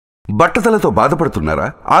బట్టతలతో బాధపడుతున్నారా?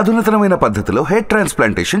 ఆధునితనమైన పద్ధతిలో hair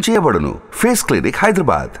transplantation చేయబడును. Face clinic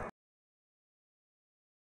Hyderabad.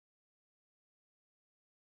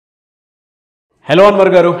 Hello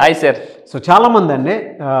Anwar గారు. Hi sir. సో చాలామంది అండి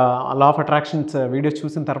లా ఆఫ్ అట్రాక్షన్స్ వీడియోస్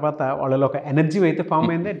చూసిన తర్వాత వాళ్ళలో ఒక ఎనర్జీ అయితే ఫామ్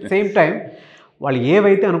అయింది. అట్ సేమ్ టైం వాళ్ళు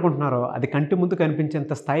ఏవైతే అనుకుంటున్నారో అది కంటి ముందు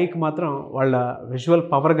కనిపించేంత స్థాయికి మాత్రం వాళ్ళ విజువల్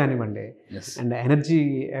పవర్ కానివ్వండి, అండ్ ఎనర్జీ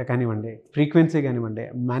కానివ్వండి, ఫ్రీక్వెన్సీ కానివ్వండి,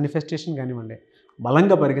 మేనిఫెస్టేషన్ కానివ్వండి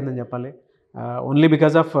బలంగా పెరిగిందని చెప్పాలి. ఓన్లీ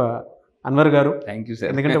బికాస్ ఆఫ్ అన్వర్ గారు. Thank you sir.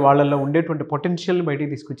 ఎందుకంటే వాళ్ళల్లో ఉండేటువంటి పొటెన్షియల్ని బయటికి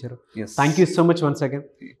తీసుకొచ్చారు. Thank you so much once again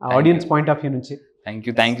audience point of view నుంచి.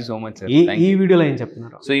 Thank you so much sir. ఈ వీడియోలో ఏం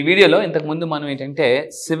చెప్తున్నారు? సో ఈ వీడియోలో ఇంతకుముందు మనం ఏంటంటే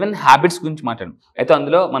 7 హ్యాబిట్స్ గురించి మాట్లాడాం. అయితే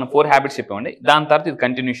అందులో మనం 4 హ్యాబిట్స్ చెప్పామండి. దాని తర్వాత ఇది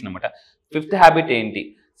కంటిన్యూషన్ అనమాట. 5th హ్యాబిట్ ఏంటి?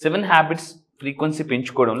 7 హ్యాబిట్స్ ఫ్రీక్వెన్సీ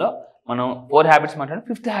పెంచుకోవడంలో మనం 4 హ్యాబిట్స్ మాట్లాడాం.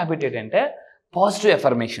 5th హ్యాబిట్ ఏంటంటే పాజిటివ్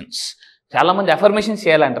ఎఫర్మేషన్స్. చాలామంది ఎఫర్మేషన్స్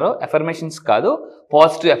చేయాలంటారు. ఎఫర్మేషన్స్ కాదు,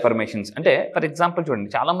 పాజిటివ్ ఎఫర్మేషన్స్. అంటే ఫర్ ఎగ్జాంపుల్ చూడండి,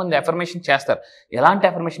 చాలామంది ఎఫర్మేషన్ చేస్తారు. ఎలాంటి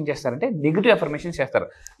ఎఫర్మేషన్ చేస్తారంటే నెగిటివ్ ఎఫర్మేషన్ చేస్తారు.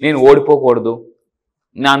 నేను ఓడిపోకూడదు,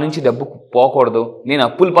 నా నుంచి డబ్బు పోకూడదు, నేను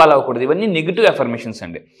అప్పులు పాలవ్వకూడదు, ఇవన్నీ నెగిటివ్ ఎఫర్మేషన్స్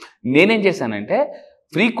అండి. నేనేం చేశానంటే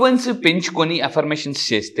ఫ్రీక్వెన్సీ పెంచుకొని ఎఫర్మేషన్స్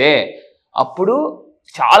చేస్తే అప్పుడు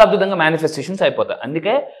చాలా అద్భుతంగా మేనిఫెస్టేషన్స్ అయిపోతాయి.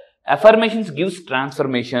 అందుకే ఎఫర్మేషన్స్ గివ్స్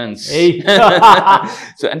ట్రాన్స్ఫర్మేషన్స్.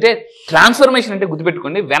 సో అంటే ట్రాన్స్ఫర్మేషన్ అంటే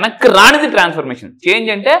గుర్తుపెట్టుకోండి, వెనక్కి రానిది ట్రాన్స్ఫర్మేషన్. చేంజ్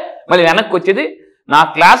అంటే మళ్ళీ వెనక్కి వచ్చేది. నా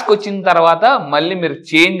క్లాస్కి వచ్చిన తర్వాత మళ్ళీ మీరు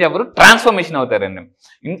చేంజ్ అవ్వరు, ట్రాన్స్ఫర్మేషన్ అవుతారండి.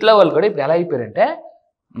 ఇంట్లో వాళ్ళు కూడా ఇప్పుడు ఎలా అయిపోయారంటే,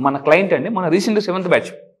 మన క్లయింట్ అండి, మన రీసెంట్ 7th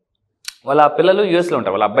బ్యాచ్ వాళ్ళ పిల్లలు యూఎస్లో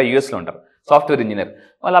ఉంటారు, వాళ్ళ అబ్బాయి యూఎస్లో ఉంటారు, సాఫ్ట్వేర్ ఇంజనీర్.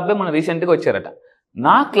 వాళ్ళ అబ్బాయి మన రీసెంట్గా వచ్చారట.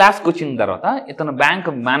 నా క్లాస్కి వచ్చిన తర్వాత ఇతను బ్యాంక్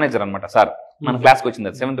మేనేజర్ అనమాట. సార్ మన క్లాస్కి వచ్చిన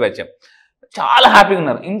తర్వాత 7th బ్యాచ్ చాలా హ్యాపీగా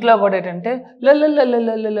ఉన్నారు. ఇంట్లో కూడా ఏంటంటే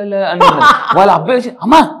అని వాళ్ళ అబ్బాయి వచ్చి,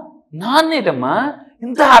 అమ్మా నాన్నేటమ్మా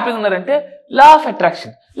ఇంత హ్యాపీగా ఉన్నారంటే లా ఆఫ్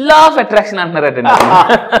అట్రాక్షన్ అంటున్నారట.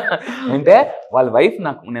 అంటే వాళ్ళ వైఫ్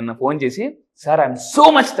నాకు నిన్న ఫోన్ చేసి, sir I'm so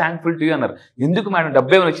much thankful to you అన్నారు. ఎందుకు మేడం,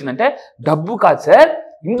 డబ్బు ఏమైనా వచ్చిందంటే, డబ్బు కాదు సార్,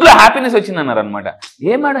 ఇంట్లో హ్యాపీనెస్ వచ్చింది అన్నారు అనమాట.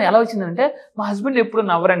 ఏ మేడం ఎలా వచ్చిందంటే, మా హస్బెండ్ ఎప్పుడు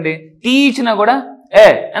నవ్వరండి, టీ ఇచ్చినా కూడా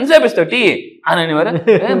ఎంతసేపు ఇస్తావు టీ అని అనేవారు.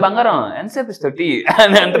 బంగారం ఎంతసేపు ఇస్తావు టీ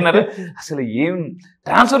అని అంటున్నారు. అసలు ఏం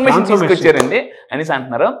ట్రాన్స్ఫర్మేషన్ తీసుకొచ్చారండి అనేసి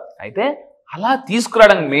అంటున్నారు. అయితే అలా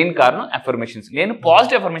తీసుకురావడానికి మెయిన్ కారణం ఎఫర్మేషన్స్. నేను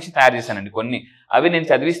పాజిటివ్ ఎఫర్మేషన్ తయారు చేశానండి కొన్ని. అవి నేను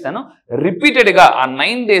చదివిస్తాను. రిపీటెడ్గా ఆ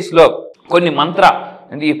 9 daysలో కొన్ని మంత్ర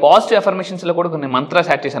అంటే ఈ పాజిటివ్ ఎఫర్మేషన్స్లో కూడా కొన్ని మంత్రాస్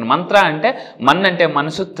యాడ్ చేశాను. మంత్ర అంటే మన్ అంటే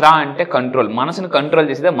మనసు, త్రా అంటే కంట్రోల్. మనసును కంట్రోల్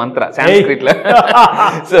చేసేదే మంత్ర సాంస్క్రిట్లో.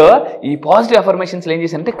 సో ఈ పాజిటివ్ ఎఫర్మేషన్స్లో ఏం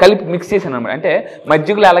చేశానంటే కలిపి మిక్స్ చేశాను అనమాట. అంటే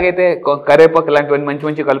మజ్జిగలో ఎలాగైతే కరివేపాకు ఇలాంటివన్నీ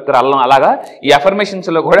మంచి కలుపుతారు, అల్లం, అలాగా ఈ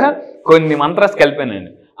ఎఫర్మేషన్స్లో కూడా కొన్ని మంత్రాస్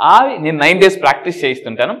కలిపానండి. అవి నేను 9 days ప్రాక్టీస్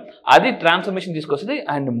చేయిస్తుంటాను. అది ట్రాన్స్ఫర్మేషన్ తీసుకొస్తుంది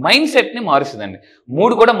అండ్ మైండ్ సెట్ని మారుస్తుందండి.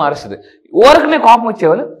 మూడు కూడా మారుస్తుంది. ఓరకనే కోపం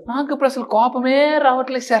వచ్చేవాళ్ళు, నాకు ఇప్పుడు అసలు కోపమే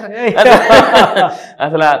రావట్లేదు సార్.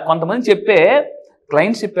 అసలు కొంతమంది చెప్పే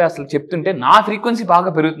క్లయింట్స్ అసలు చెప్తుంటే నా ఫ్రీక్వెన్సీ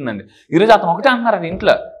బాగా పెరుగుతుందండి. ఈరోజు అతను ఒకటే అంటున్నారు, అది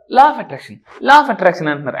ఇంట్లో లా ఆఫ్ అట్రాక్షన్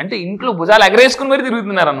అంటున్నారు. అంటే ఇంట్లో భుజాలు ఎగరేసుకుని మరి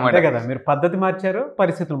తిరుగుతున్నారు అనమాట. కదా, మీరు పద్ధతి మార్చారు,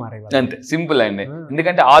 పరిస్థితులు మారాయి. అంతే, సింపుల్ అండి.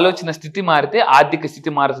 ఎందుకంటే ఆలోచన స్థితి మారితే ఆర్థిక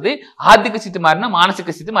స్థితి మారుతుంది, ఆర్థిక స్థితి మారినా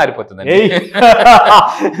మానసిక స్థితి మారిపోతుంది.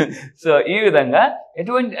 సో ఈ విధంగా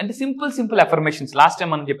ఎటువంటి అంటే సింపుల్ ఎఫర్మేషన్స్ లాస్ట్ టైం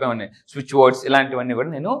మనం చెప్పామండి, స్విచ్ వర్డ్స్ ఇలాంటివన్నీ కూడా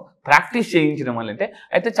నేను ప్రాక్టీస్ చేయించడం వల్ల. అంటే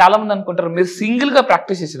అయితే చాలా మంది అనుకుంటారు మీరు సింగిల్గా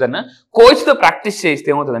ప్రాక్టీస్ చేసేదన్నా కోచ్తో ప్రాక్టీస్ చేస్తే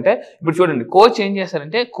ఏమవుతుందంటే, ఇప్పుడు చూడండి కోచ్ ఏం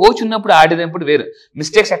చేస్తారంటే, కోచ్ ఉన్నప్పుడు ఆడేటప్పుడు వేరు,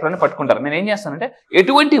 మిస్టేక్స్ ఎక్కడైనా పట్టుకుంటారు. నేను ఏం చేస్తానంటే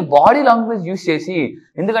ఎటువంటి బాడీ లాంగ్వేజ్ యూస్ చేసి,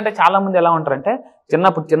 ఎందుకంటే చాలా మంది ఎలా ఉంటారంటే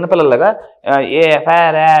చిన్నపిల్లలుగా A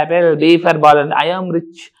for Apple, B for ball అంటే ఐ ఆమ్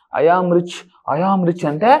రిచ్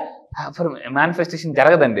అంటే మేనిఫెస్టేషన్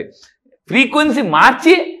జరగదండి. ఫ్రీక్వెన్సీ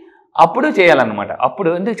మార్చి అప్పుడు చేయాలన్నమాట. అప్పుడు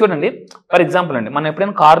అంటే చూడండి, ఫర్ ఎగ్జాంపుల్ అండి, మనం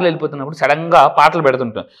ఎప్పుడైనా కారులో వెళ్ళిపోతున్నప్పుడు సడన్గా పాటలు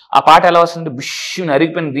పెడుతుంటాం. ఆ పాట ఎలా వస్తుంది, బుష్ని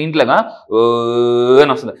అరిగిపోయిన దీంట్లోగా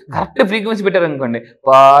అని వస్తుంది. కరెక్ట్ ఫ్రీక్వెన్సీ పెట్టారనుకోండి,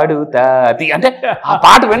 పాడుతా అంటే ఆ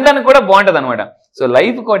పాట వినడానికి కూడా బాగుంటుంది అనమాట. సో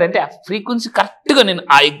లైఫ్ కూడా అంటే ఆ ఫ్రీక్వెన్సీ కరెక్ట్గా నేను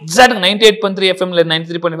ఆ ఎగ్జాక్ట్గా 98.3 FM లేదా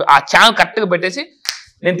 93.5 ఆ ఛానల్ కరెక్ట్గా పెట్టేసి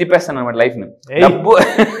నేను తిప్పేస్తాను అనమాట లైఫ్ని. డబ్బు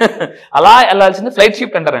అలా వెళ్ళాల్సింది ఫ్లైట్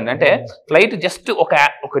షిఫ్ట్ అంటారండి. అంటే ఫ్లైట్ జస్ట్ ఒక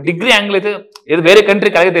డిగ్రీ యాంగిల్ అయితే ఏదో వేరే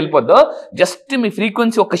కంట్రీకి అలాగే వెళ్ళిపోద్దో, జస్ట్ మీ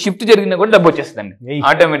ఫ్రీక్వెన్సీ ఒక షిఫ్ట్ జరిగినా కూడా డబ్బు వచ్చేస్తుందండి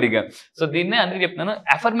ఆటోమేటిక్గా. సో దీన్నే అందుకే చెప్తున్నాను,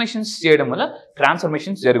 ఎఫర్మేషన్స్ చేయడం వల్ల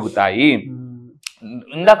ట్రాన్స్ఫర్మేషన్స్ జరుగుతాయి.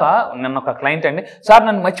 ఇందాక నన్ను ఒక క్లయింట్ అండి, సార్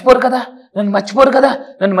నన్ను మర్చిపోరు కదా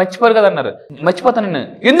అన్నారు. మర్చిపోతాను నేను.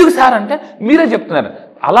 ఎందుకు సార్ అంటే మీరే చెప్తున్నారు.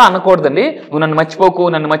 అలా అనకూడదండి. నువ్వు నన్ను మర్చిపోకు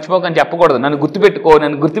అని చెప్పకూడదు. నన్ను గుర్తుపెట్టుకో,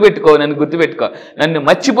 నన్ను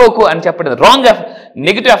మర్చిపోకు అని చెప్పడం రాంగ్.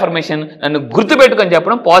 Negative affirmation. నన్ను గుర్తుపెట్టుకో అని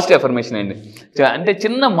చెప్పడం పాజిటివ్ ఎఫర్మేషన్ అండి. అంటే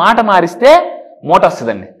చిన్న మాట మారిస్తే మూట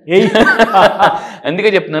వస్తుందండి. అందుకే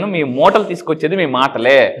చెప్తున్నాను, మీ మూటలు తీసుకొచ్చేది మీ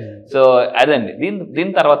మాటలే. సో అదండి.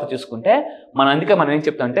 దీని తర్వాత చూసుకుంటే అందుకే మనం ఏం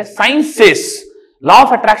చెప్తామంటే science says law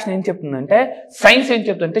of attraction ఏం చెప్తుందంటే, సైన్స్ ఏం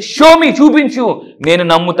చెప్తుందంటే షో మీ, చూపించు, నేను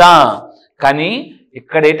నమ్ముతా. కానీ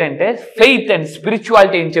ఇక్కడ ఏంటంటే ఫెయిత్ అండ్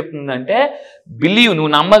స్పిరిచువాలిటీ ఏం చెప్తుందంటే బిలీవ్,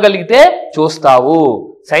 నువ్వు నమ్మగలిగితే చూస్తావు.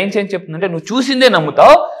 సైన్స్ ఏం చెప్తుందంటే నువ్వు చూసిందే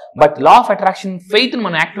నమ్ముతావు. But law of attraction faith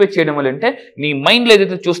మనం యాక్టివేట్ చేయడం వల్ల అంటే నీ మైండ్లో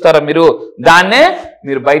ఏదైతే చూస్తారో మీరు దాన్నే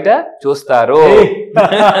మీరు బయట చూస్తారు.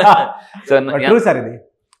 సార్ ఇది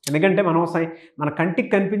ఎందుకంటే మన కంటికి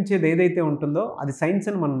కనిపించేది ఏదైతే ఉంటుందో అది సైన్స్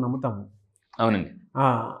అని మనం నమ్ముతాము. అవునండి.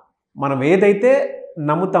 మనం ఏదైతే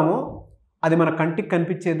నమ్ముతామో అది మన కంటికి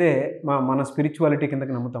కనిపించేదే మన స్పిరిచువాలిటీ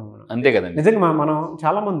కిందకి నమ్ముతాము. అంతే కదండి. నిజంగా మనం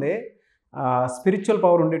చాలామంది స్పిరిచువల్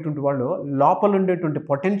పవర్ ఉండేటువంటి వాళ్ళు లోపల ఉండేటువంటి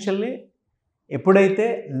పొటెన్షియల్ని ఎప్పుడైతే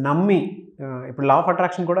నమ్మి, ఇప్పుడు లా ఆఫ్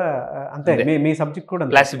అట్రాక్షన్ కూడా అంతే, మీ సబ్జెక్ట్ కూడా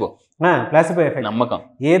ప్లాసిబో ఎఫెక్ట్. నమ్మకం,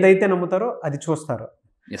 ఏదైతే నమ్ముతారో అది చూస్తారు.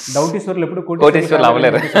 డౌటీశ్వర్లు ఎప్పుడు కోటీశ్వర్లు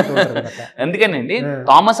అవ్వలేరు. అందుకేనండి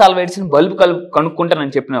థామస్ ఆల్వా ఎడిసన్ బల్బ్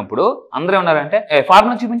కనుక్కుంటానని చెప్పినప్పుడు అందరూ ఏమన్నారంటే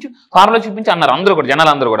ఫార్ములా చూపించి అన్నారు అందరూ కూడా,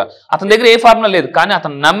 జనాలు అందరూ కూడా. అతని దగ్గర ఏ ఫార్ములా లేదు, కానీ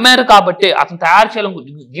అతను నమ్మారు కాబట్టి అతను తయారు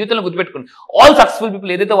చేయాలని జీవితంలో గుర్తుపెట్టుకుని ఆల్ సక్సెస్ఫుల్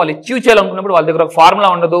పీపుల్ ఏదైతే వాళ్ళు అచీవ్ చేయాలనుకున్నప్పుడు వాళ్ళ దగ్గర ఒక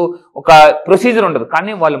ఫార్ములా ఉండదు, ఒక ప్రొసీజర్ ఉండదు,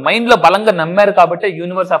 కానీ వాళ్ళు మైండ్ లో బలంగా నమ్మారు కాబట్టి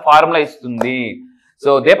యూనివర్స్ ఆ ఫార్ములా ఇస్తుంది.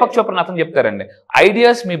 సో దీపక్ చోప్రా అతను చెప్తారండి,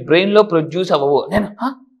 ఐడియాస్ మీ బ్రెయిన్ లో ప్రొడ్యూస్ అవ్వవు. నేను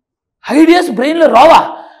ఐడియాస్ బ్రెయిన్ లో రావా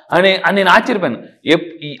అని నేను ఆశ్చర్యపోయాను.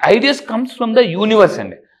 ఈ ideas comes from the universe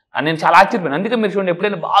అండి అని నేను చాలా ఆశ్చర్యపోయాను. అందుకే మీరు చూడండి,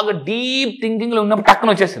 ఎప్పుడైనా బాగా డీప్ థింకింగ్ లో ఉన్నప్పుడు టక్కన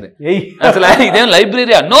వచ్చేస్తుంది. అసలు ఇదేం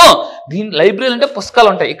లైబ్రరీ నో, దీని లైబ్రరీ అంటే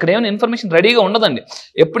పుస్తకాలు ఉంటాయి, ఇక్కడ ఏమైనా ఇన్ఫర్మేషన్ రెడీగా ఉండదండి.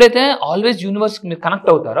 ఎప్పుడైతే ఆల్వేస్ యూనివర్స్ మీరు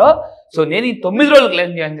కనెక్ట్ అవుతారో, సో నేను ఈ 9 రోజులు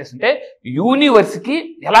ఏం చేస్తుంటే యూనివర్స్ కి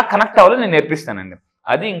ఎలా కనెక్ట్ అవ్వాలో నేను నేర్పిస్తానండి.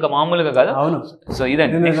 అది ఇంకా మామూలుగా కాదు. అవును. సో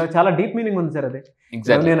ఇదండి, చాలా డీప్ మీనింగ్ ఉంది సార్.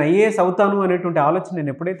 అది నేను ఐఏఎస్ అవుతాను అనేటువంటి ఆలోచన నేను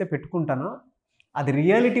ఎప్పుడైతే పెట్టుకుంటానో అది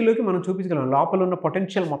రియాలిటీలోకి మనం చూపించగలం. లోపల ఉన్న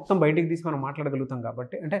పొటెన్షియల్ మొత్తం బయటికి తీసి మనం మాట్లాడగలుగుతాం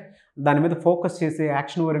కాబట్టి, అంటే దాని మీద ఫోకస్ చేసి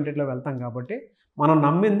యాక్షన్ ఓరియంటెడ్లో వెళ్తాం కాబట్టి మనం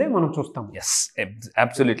నమ్మిందే మనం చూస్తాం.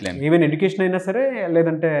 అబ్సల్యూట్లీ. ఈవెన్ ఎడ్యుకేషన్ అయినా సరే,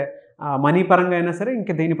 లేదంటే మనీ పరంగా అయినా సరే,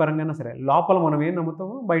 ఇంకా దేని పరంగా అయినా సరే, లోపల మనం ఏం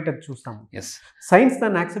నమ్ముతామో బయట చూస్తాము. సైన్స్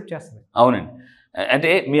దాన్ని యాక్సెప్ట్ చేస్తుంది. అవునండి. అంటే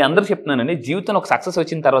మీ అందరూ చెప్తున్నానండి, జీవితంలో ఒక సక్సెస్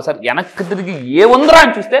వచ్చిన తర్వాత సార్ వెనక్కి తిరిగి ఏ ఉందరా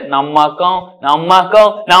అని చూస్తే నమ్మకం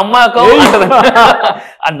అంటది.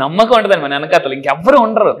 ఆ నమ్మకం ఉంటుందండి మన వెనకాతలు, ఇంకెవ్వరు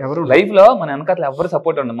ఉండరు లైఫ్ లో. మన వెనకాతలు ఎవరు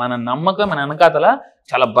సపోర్ట్ ఉండదు. మన నమ్మకం మన వెనకాతల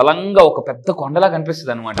చాలా బలంగా ఒక పెద్ద కొండలా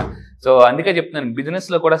కనిపిస్తుంది అనమాట. సో అందుకే చెప్తున్నాను,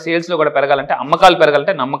 బిజినెస్ లో కూడా సేల్స్ లో కూడా పెరగాలంటే అమ్మకాలు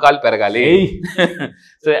పెరగాలంటే నమ్మకాలు పెరగాలి.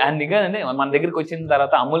 సో అందుకేనండి మన దగ్గరికి వచ్చిన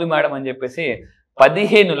తర్వాత అమ్ములు మేడం అని చెప్పేసి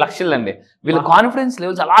 15 లక్షలు అండి, వీళ్ళ కాన్ఫిడెన్స్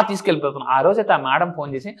లెవెల్స్ అలా తీసుకెళ్ళిపోతున్నాం. ఆ రోజైతే ఆ మేడం ఫోన్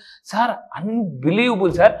చేసి, సార్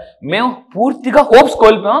అన్బిలీవబుల్ సార్, మేము పూర్తిగా హోప్స్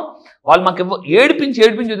కోల్పోయాం, వాళ్ళు మాకు ఏడిపించి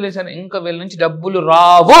వదిలేసారు, ఇంకా వీళ్ళ నుంచి డబ్బులు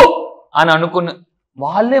రావు అని అనుకున్న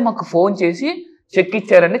వాళ్ళే మాకు ఫోన్ చేసి చెక్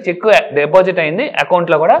ఇచ్చారండి. చెక్ డిపాజిట్ అయింది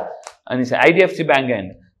అకౌంట్లో కూడా అని ఐడిఎఫ్సి బ్యాంక్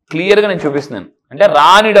అయింది. క్లియర్గా నేను చూపిస్తున్నాను. అంటే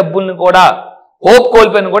రాని డబ్బుల్ని కూడా, హోప్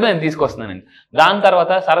కోల్పోయిన కూడా నేను తీసుకొస్తున్నానండి. దాని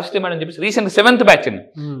తర్వాత సరస్వతి మేడం చెప్పేసి రీసెంట్ 7th బ్యాచ్ అండి,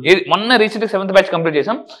 మొన్న రీసెంట్ 7th బ్యాచ్ కంప్లీట్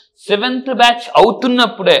చేసాం. 7th batch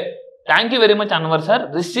అవుతున్నప్పుడే thank you very much Anwar sir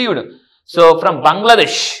received so from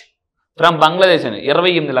Bangladesh అండి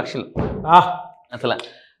 28 లక్షలు. అసలు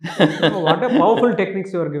పవర్ఫుల్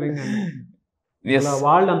టెక్నిక్స్ యువర్ గివింగ్ అండి.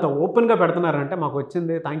 వాళ్ళు అంత ఓపెన్ గా పెడుతున్నారంటే మాకు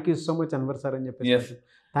వచ్చింది thank you so much Anwar sir అని చెప్పేసి,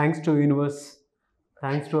 thanks to universe,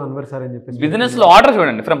 thanks to Anwar sir అని చెప్పేసి. బిజినెస్ లో ఆర్డర్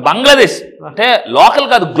చూడండి, ఫ్రమ్ బంగ్లాదేశ్, అంటే లోకల్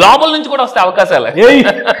కాదు గ్లోబల్ నుంచి కూడా వస్తే అవకాశాలు.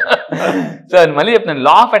 సో మళ్ళీ చెప్తాను,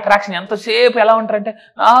 లా ఆఫ్ అట్రాక్షన్ ఎంతసేపు ఎలా ఉంటారంటే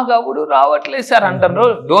నాకు అప్పుడు రావట్లేదు సార్ అంటారు.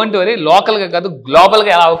 డోంట్ వరీ, లోకల్ గా కాదు గ్లోబల్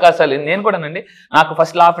గా ఎలా అవకాశాలు. నేను కూడానండి, నాకు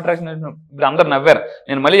ఫస్ట్ లా ఆఫ్ అట్రాక్షన్ ఇప్పుడు అందరు నవ్వారు.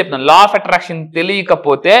 నేను మళ్ళీ చెప్తాను, లా ఆఫ్ అట్రాక్షన్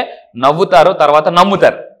తెలియకపోతే నవ్వుతారు, తర్వాత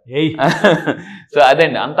నమ్ముతారు. సో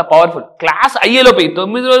అదండి, అంత పవర్ఫుల్. క్లాస్ అయ్యేలోపు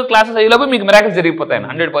 9 రోజులు క్లాసెస్ అయ్యేలోపు మీకు మిరాకిల్స్ జరిగిపోతాయి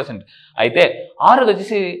 100%. అయితే 6ది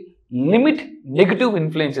వచ్చేసి లిమిట్ నెగిటివ్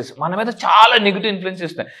ఇన్ఫ్లుయెన్సెస్. మన మీద చాలా నెగిటివ్ ఇన్ఫ్లుయెన్సెస్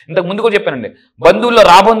ఇస్తాయి. ఇంతకు ముందు కూడా చెప్పానండి, బంధువుల్లో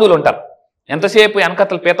రాబంధువులు ఉంటారు, ఎంతసేపు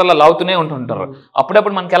వెనకతల పీతల్లో లాగుతూనే ఉంటుంటారు.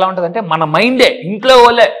 అప్పుడప్పుడు మనకి ఎలా ఉంటుంది అంటే మన మైండే, ఇంట్లో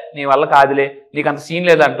వాళ్ళే నీ వల్ల కాదులే, నీకు అంత సీన్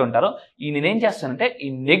లేదు అంటుంటారు. నేనేం చేస్తానంటే ఈ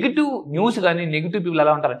నెగిటివ్ న్యూస్ కానీ నెగిటివ్ పీపుల్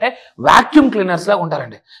ఎలా ఉంటారంటే వాక్యూమ్ క్లీనర్స్ లాగా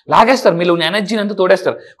ఉంటారండి, లాగేస్తారు, మీరు ఎనర్జీని అంతా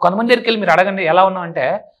తోడేస్తారు. కొంతమంది దగ్గరికి వెళ్ళి మీరు అడగండి ఎలా ఉన్నాం అంటే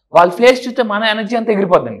వాళ్ళ ఫేస్ చూస్తే మన ఎనర్జీ అంతా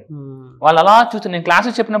ఎగిరిపోద్దండి. వాళ్ళు అలా చూస్తే, నేను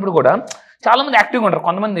క్లాసెస్ చెప్పినప్పుడు కూడా చాలా మంది యాక్టివ్గా ఉంటారు,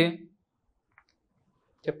 కొంతమంది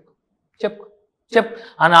చెప్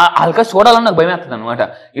అని వాళ్ళకి చూడాలని నాకు భయం వేస్తుంది అనమాట.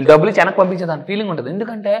 వీళ్ళు డబ్బులు ఇచ్చి వెనక్కి పంపించేదాని ఫీలింగ్ ఉంటుంది.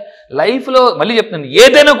 ఎందుకంటే లైఫ్లో మళ్ళీ చెప్తున్నాను,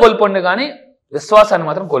 ఏదైనా కోల్పోండి కానీ విశ్వాసాన్ని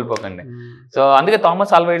మాత్రం కోల్పోకండి. సో అందుకే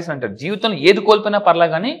థామస్ ఆల్వా ఎడిసన్ అంటారు, జీవితంలో ఏది కోల్పోయినా పర్లే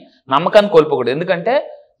కానీ నమ్మకాన్ని కోల్పోకూడదు. ఎందుకంటే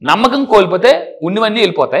నమ్మకం కోల్పోతే ఉన్నవన్నీ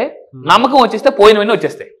వెళ్ళిపోతాయి, నమ్మకం వచ్చేస్తే పోయినవన్నీ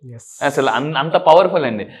వచ్చేస్తాయి. అసలు అంత పవర్ఫుల్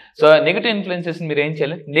అండి. సో నెగిటివ్ ఇన్ఫ్లుయెన్సెస్ మీరు ఏం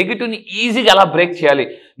చేయాలి, నెగిటివ్ని ఈజీగా ఎలా బ్రేక్ చేయాలి,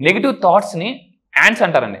 నెగిటివ్ థాట్స్ని యాండ్స్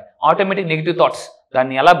అంటారండి, ఆటోమేటిక్ నెగిటివ్ థాట్స్,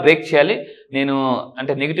 దాన్ని ఎలా బ్రేక్ చేయాలి. నేను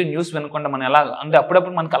అంటే నెగిటివ్ న్యూస్ వినకుండా మనం ఎలా అంటే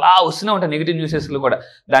అప్పుడప్పుడు మనకు అలా వస్తూనే ఉంటాయి నెగిటివ్ న్యూసెస్లు కూడా,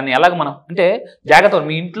 దాన్ని ఎలాగ మనం అంటే జాగ్రత్త.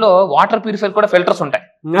 మీ ఇంట్లో వాటర్ ప్యూరిఫైర్ కూడా ఫిల్టర్స్ ఉంటాయి,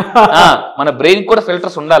 మన బ్రెయిన్ కూడా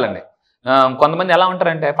ఫిల్టర్స్ ఉండాలండి. కొంతమంది ఎలా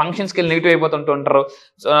ఉంటారంటే ఫంక్షన్స్కి వెళ్ళి నెగిటివ్ అయిపోతుంటూ ఉంటారు.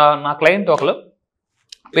 సో నా క్లయింట్ ఒకరు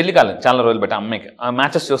పెళ్లి కాలేదు చాలా రోజులు బట్టి, అమ్మాయికి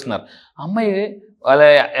మ్యాచెస్ చూస్తున్నారు. అమ్మాయి వాళ్ళ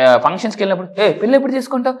ఫంక్షన్స్కి వెళ్ళినప్పుడు పెళ్ళి ఎప్పుడు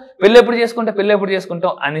చేసుకుంటావు, పెళ్ళి ఎప్పుడు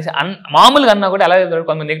చేసుకుంటావు అనేసి మామూలుగా అన్నా కూడా ఎలా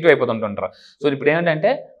కొంతమంది నెగిటివ్ అయిపోతుంటుంటారు. సో ఇప్పుడు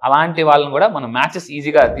ఏంటంటే అలాంటి వాళ్ళని కూడా మనం మ్యాచెస్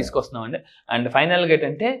ఈజీగా తీసుకొస్తున్నామండి. అండ్ ఫైనల్గా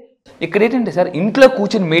ఏంటంటే ఇక్కడ ఏంటంటే సార్, ఇంట్లో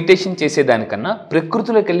కూర్చొని మెడిటేషన్ చేసేదానికన్నా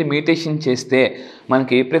ప్రకృతిలోకి వెళ్ళి మెడిటేషన్ చేస్తే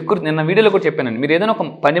మనకి ప్రకృతి, నిన్న వీడియోలో కూడా చెప్పానండి, మీరు ఏదైనా ఒక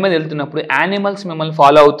పని మీద వెళ్తున్నప్పుడు యానిమల్స్ మిమ్మల్ని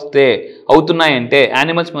ఫాలో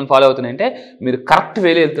అవుతున్నాయంటే మీరు కరెక్ట్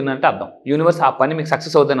వేలో వెళ్తున్నారంటే అర్థం. యూనివర్స్ ఆ పని మీకు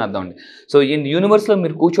సక్సెస్ అవుతుందని అర్థం అండి. సో ఈ యూనివర్స్లో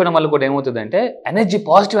మీరు కూర్చోవడం వల్ల కూడా ఏమవుతుందంటే ఎనర్జీ,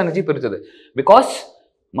 పాజిటివ్ ఎనర్జీ పెరుగుతుంది. బికాస్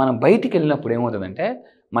మనం బయటికి వెళ్ళినప్పుడు ఏమవుతుందంటే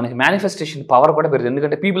మనకి మేనిఫెస్టేషన్ పవర్ కూడా పెరుగుతుంది.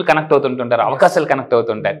 ఎందుకంటే పీపుల్ కనెక్ట్ అవుతుంటారు, అవకాశాలు కనెక్ట్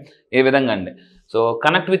అవుతుంటాయి. ఏ విధంగా అండి, సో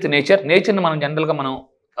కనెక్ట్ విత్ నేచర్ని మనం జనరల్గా మనం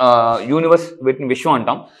యూనివర్స్ వీటిని విశ్వం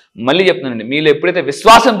అంటాం. మళ్ళీ చెప్తున్నానండి, మీలో ఎప్పుడైతే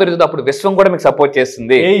విశ్వాసం పెరుగుతుందో అప్పుడు విశ్వం కూడా మీకు సపోర్ట్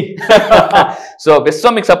చేస్తుంది. సో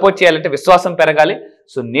విశ్వం మీకు సపోర్ట్ చేయాలంటే విశ్వాసం పెరగాలి.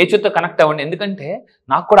 సో నేచర్తో కనెక్ట్ అవ్వండి. ఎందుకంటే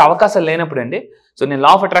నాకు కూడా అవకాశాలు లేనప్పుడు అండి, సో నేను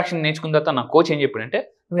లా ఆఫ్ అట్రాక్షన్ నేర్చుకున్న తర్వాత నా కోచ్ ఏం చెప్పాడంటే,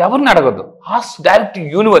 నువ్వు ఎవరిని అడగద్దు, ఆస్క్ డైరెక్ట్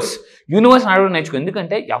యూనివర్స్ అడగడం నేర్చుకో.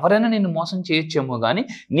 ఎందుకంటే ఎవరైనా నిన్ను మోసం చేయొచ్చేమో కానీ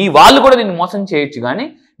నీ వాళ్ళు కూడా నిన్ను మోసం చేయొచ్చు, కానీ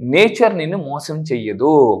నేచర్ నిన్ను మోసం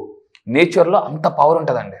చెయ్యదు. నేచర్లో అంత పవర్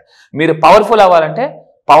ఉంటుందండి. మీరు పవర్ఫుల్ అవ్వాలంటే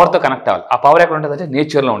పవర్తో కనెక్ట్ అవ్వాలి. ఆ పవర్ ఎక్కడ ఉంటుందంటే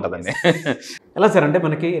నేచర్లో ఉంటుందండి. ఎలా సార్ అంటే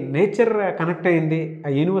మనకి నేచర్ కనెక్ట్ అయింది, ఆ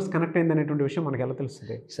యూనివర్స్ కనెక్ట్ అయింది అనేటువంటి విషయం మనకి ఎలా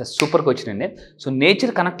తెలుస్తుంది సార్? సూపర్గా వచ్చినండి. సో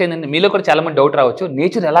నేచర్ కనెక్ట్ అయిందండి. మీలో కూడా చాలా మంది డౌట్ రావచ్చు,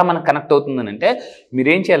 నేచర్ ఎలా మనకు కనెక్ట్ అవుతుందని. అంటే మీరు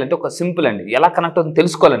ఏం చేయాలంటే ఒక సింపుల్ అండి, ఎలా కనెక్ట్ అవుతుంది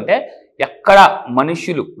తెలుసుకోవాలంటే ఎక్కడ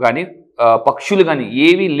మనుషులు కానీ పక్షులు కానీ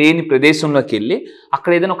ఏవి లేని ప్రదేశంలోకి వెళ్ళి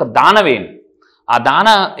అక్కడ ఏదైనా ఒక దాన వేయండి. ఆ దాన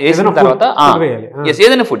వేసిన తర్వాత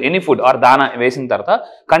ఏదైనా ఫుడ్, ఎనీ ఫుడ్ ఆర్ దాన వేసిన తర్వాత,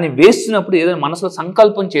 కానీ వేస్తున్నప్పుడు ఏదైనా మనసులో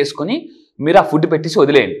సంకల్పం చేసుకొని మీరు ఆ ఫుడ్ పెట్టేసి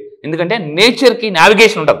వదిలేయండి. ఎందుకంటే నేచర్కి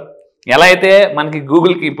నావిగేషన్ ఉంటుంది. ఎలా అయితే మనకి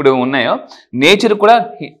గూగుల్కి ఇప్పుడు ఉన్నాయో, నేచర్ కూడా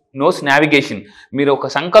నోస్ నావిగేషన్. మీరు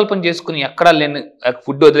ఒక సంకల్పం చేసుకుని ఎక్కడ లేని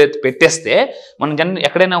ఫుడ్ పెట్టేస్తే, మనం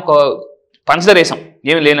ఎక్కడైనా ఒక పంచదార వేసాం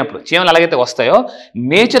ఏమి లేనప్పుడు, చీమలు ఎలాగైతే వస్తాయో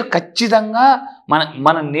నేచర్ ఖచ్చితంగా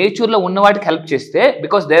మన నేచర్లో ఉన్న వాటికి హెల్ప్ చేస్తే,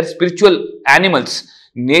 because they are spiritual animals,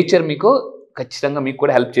 nature మీకు ఖచ్చితంగా మీకు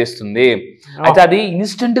కూడా హెల్ప్ చేస్తుంది. అయితే అది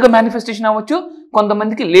ఇన్స్టెంట్గా మేనిఫెస్టేషన్ అవ్వచ్చు,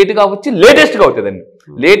 కొంతమందికి లేట్గా అవ్వచ్చు, లేటెస్ట్గా అవుతుందండి.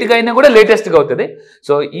 లేట్గా అయినా కూడా లేటెస్ట్గా అవుతుంది.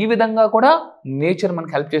 సో ఈ విధంగా కూడా నేచర్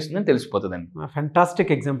మనకి హెల్ప్ చేస్తుందని తెలిసిపోతుందండి.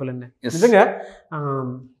 ఫ్యాంటాస్టిక్ ఎగ్జాంపుల్ అండి. నిజంగా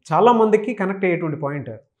చాలా మందికి కనెక్ట్ అయ్యేటువంటి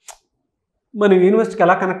పాయింట్, మనం యూనివర్సిటీకి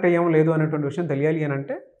ఎలా కనెక్ట్ అయ్యాము లేదు అనేటువంటి విషయం తెలియాలి అని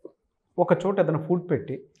అంటే ఒక చోట ఏదైనా ఫుడ్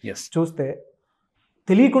పెట్టి చూస్తే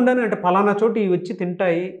తెలియకుండానే అంటే పలానా చోటు ఇవి వచ్చి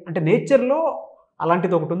తింటాయి అంటే నేచర్లో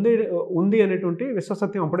అలాంటిది ఒకటి ఉంది అనేటువంటి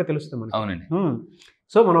విశ్వసత్యం అప్పుడే తెలుస్తుంది మనకి. అవునండి.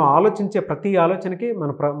 సో మనం ఆలోచించే ప్రతి ఆలోచనకి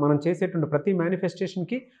మనం చేసేటువంటి ప్రతి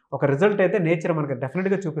మేనిఫెస్టేషన్కి ఒక రిజల్ట్ అయితే నేచర్ మనకి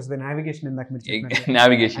డెఫినెట్గా చూపిస్తుంది. నావిగేషన్ ఇందాక మీరు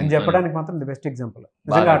నావిగేషన్ అని చెప్పడానికి మాత్రం ది బెస్ట్ ఎగ్జాంపుల్.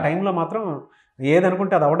 నిజంగా ఆ టైంలో మాత్రం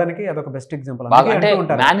ఏదనుకుంటే అది అవ్వడానికి అదొక బెస్ట్ ఎగ్జాంపుల్.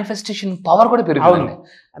 మేనిఫెస్టేషన్ పవర్ కూడా పెరుగుతుంది.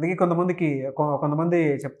 అందుకే కొంతమంది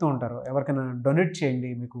చెప్తూ ఉంటారు, ఎవరికైనా డొనేట్ చేయండి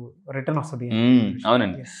మీకు రిటర్న్ వస్తుంది.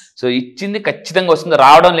 అవునండి. సో ఇచ్చింది ఖచ్చితంగా వస్తుంది,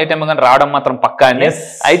 రావడం లేట్ ఏమో కానీ రావడం మాత్రం పక్కా అండి.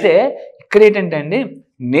 అయితే ఇక్కడ ఏంటంటే అండి,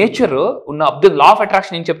 నేచర్ ఉన్న లా ఆఫ్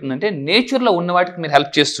అట్రాక్షన్ ఏం చెప్తుందంటే, నేచర్లో ఉన్న వాటికి మీరు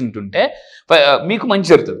హెల్ప్ చేస్తుంటుంటే మీకు మంచి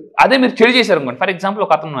జరుగుతుంది. అదే మీరు చెడు చేశారు అనుకోండి. ఫర్ ఎగ్జాంపుల్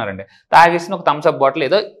ఒక అతను ఉన్నారండి, తాగేసిన ఒక థమ్స్అప్ బాటిల్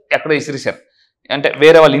ఏదో ఎక్కడో ఇసిరిశారు అంటే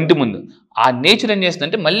వేరే వాళ్ళ ఇంటి ముందు. ఆ నేచర్ ఏం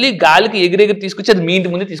చేస్తుందంటే మళ్ళీ గాలికి ఎగిరెగిరి తీసుకొచ్చి అది మీ ఇంటి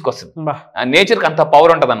ముందే తీసుకొస్తుంది. ఆ నేచర్కి అంత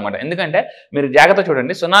పవర్ ఉంటుంది అనమాట. ఎందుకంటే మీరు జాగ్రత్త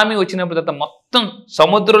చూడండి, సునామీ వచ్చినప్పుడు తర్వాత మొత్తం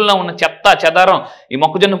సముద్రంలో ఉన్న చెత్త చెదారం, ఈ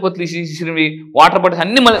మొక్కజొన్న పొత్తులు ఇసిరివి, వాటర్ బాటిల్స్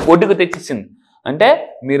అన్ని మళ్ళీ ఒడ్డుకు తెచ్చిస్తుంది. అంటే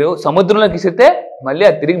మీరు సముద్రంలోకి ఇసిరితే మళ్ళీ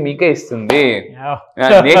అది తిరిగి మీకే ఇస్తుంది.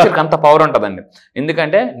 నేచర్కి అంత పవర్ ఉంటుందండి.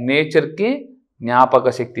 ఎందుకంటే నేచర్కి జ్ఞాపక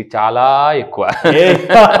శక్తి చాలా ఎక్కువ.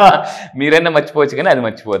 మీరైనా మర్చిపోవచ్చు కానీ అది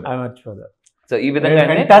మర్చిపోదు. సో ఈ విధంగా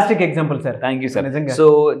fantastic example sir. Thank you sir. So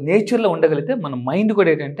నేచర్లో ఉండగలిగితే మన మైండ్ కూడా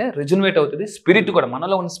ఏంటంటే రెజొనేట్ అవుతుంది, స్పిరిట్ కూడా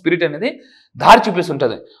మనలో ఉన్న స్పిరిట్ అనేది దారి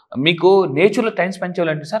చూపిస్తుంటుంది. మీకు నేచర్లో టైం స్పెండ్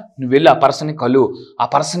చేయాలంటే సార్, నువ్వు వెళ్ళి ఆ పర్సన్ని కలు, ఆ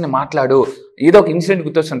పర్సన్ని మాట్లాడు, ఏదో ఒక ఇన్సిడెంట్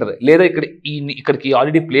గుర్తొస్తుంటుంది, లేదా ఇక్కడికి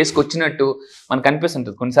ఆల్రెడీ ప్లేస్కి వచ్చినట్టు మనకు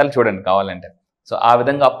అనిపిస్తుంటుంది కొన్నిసార్లు, చూడండి కావాలంటే. సో ఆ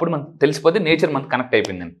విధంగా అప్పుడు మనకు తెలిసిపోతే నేచర్ మనకు కనెక్ట్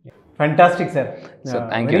అయిపోయిందండి. Fantastic sir.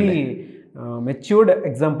 Thank you. Matured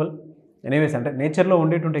example. Anyways అంటే నేచర్లో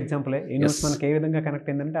ఉండేటువంటి ఎగ్జాంపులే యూనివర్స్ మనకి ఏ విధంగా కనెక్ట్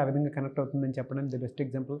అయిందంటే ఆ విధంగా కనెక్ట్ అవుతుందని చెప్పడానికి the best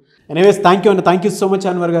example. Anyways thank you అండి, thank you so much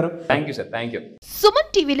Anwar గారు. Thank you sir, thank you.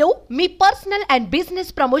 Suman టీవీలో మీ పర్సనల్ అండ్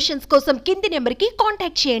బిజినెస్ ప్రమోషన్స్ కోసం కింది నెంబర్కి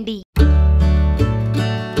కాంటాక్ట్ చేయండి.